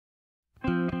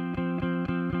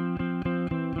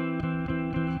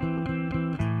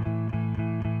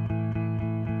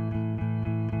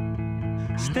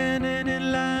Standing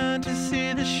in line to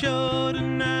see the show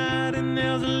tonight, and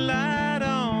there's a light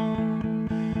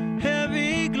on,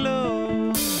 heavy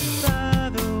glow. By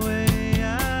the way,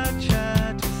 I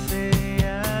tried to say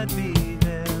I'd be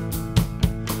there,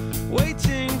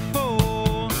 waiting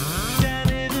for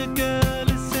Danny the girl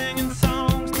is singing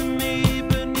songs to me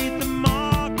beneath the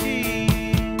marquee.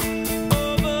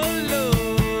 Overload.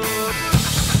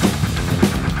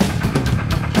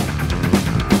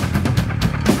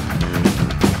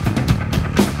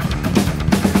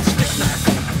 Stick knife,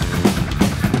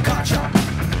 car chop,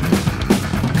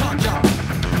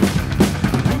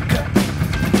 root cut.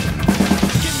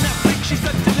 Get that flick, she's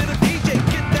such a little DJ.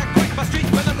 Get that quick, my street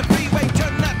run on the freeway.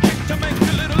 Turn that trick to make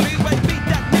a little leeway. Beat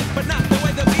that nick, but not the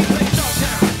way that we play. Dog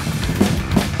town,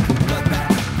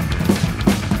 bloodbath,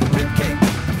 ribcage,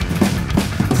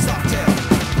 soft tail.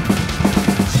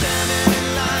 Standing in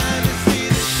line to see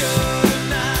the show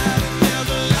tonight, and there's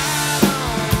a light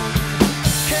on,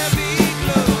 heavy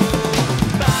glow.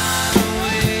 By the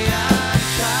way, I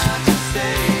tried to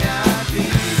say I'd be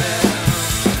there,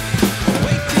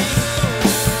 waiting for.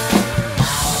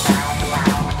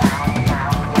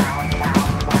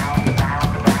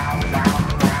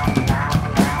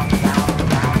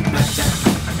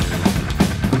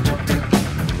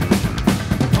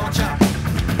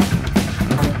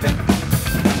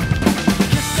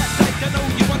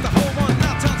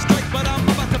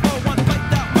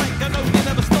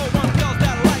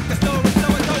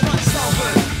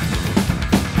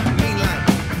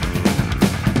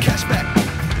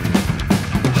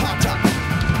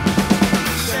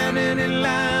 Standing in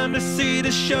line to see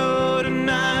the show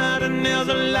tonight, and there's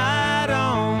a light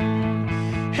on,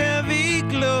 heavy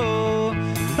glow.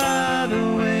 By the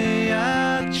way,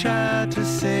 I tried to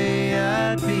say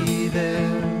I'd be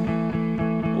there,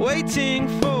 waiting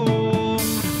for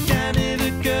Danny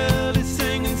the girl is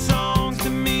singing songs to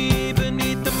me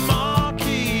beneath the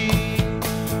marquee.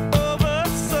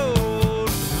 Oversold.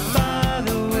 By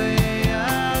the way,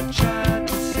 I tried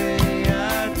to say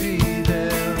I'd be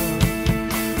there,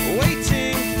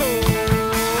 waiting for.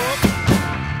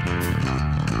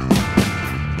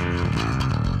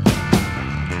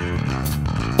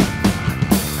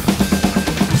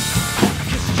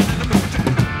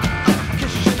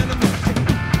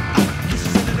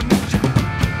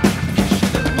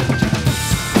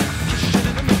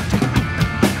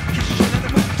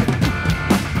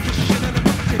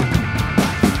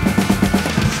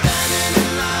 Standing in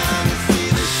line to see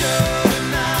the show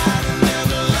tonight, and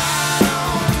there's a light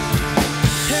on,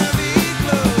 heavy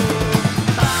glow.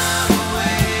 By the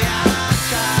way, I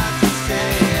tried to say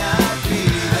I'd be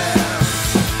there,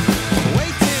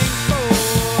 waiting for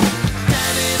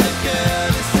Danny the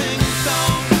girl is singing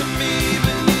songs to me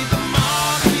beneath the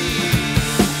marquee.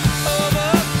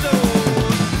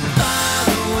 Overload. By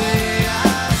the way,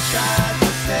 I tried to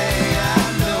say I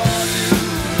know you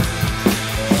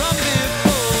from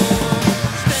before.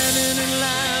 Standing in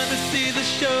line to see the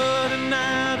show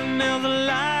tonight, and there's a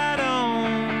light on,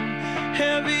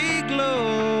 heavy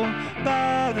glow.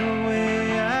 By the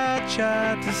way, I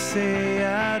tried to say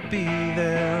I'd be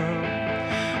there,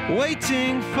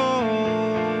 waiting for.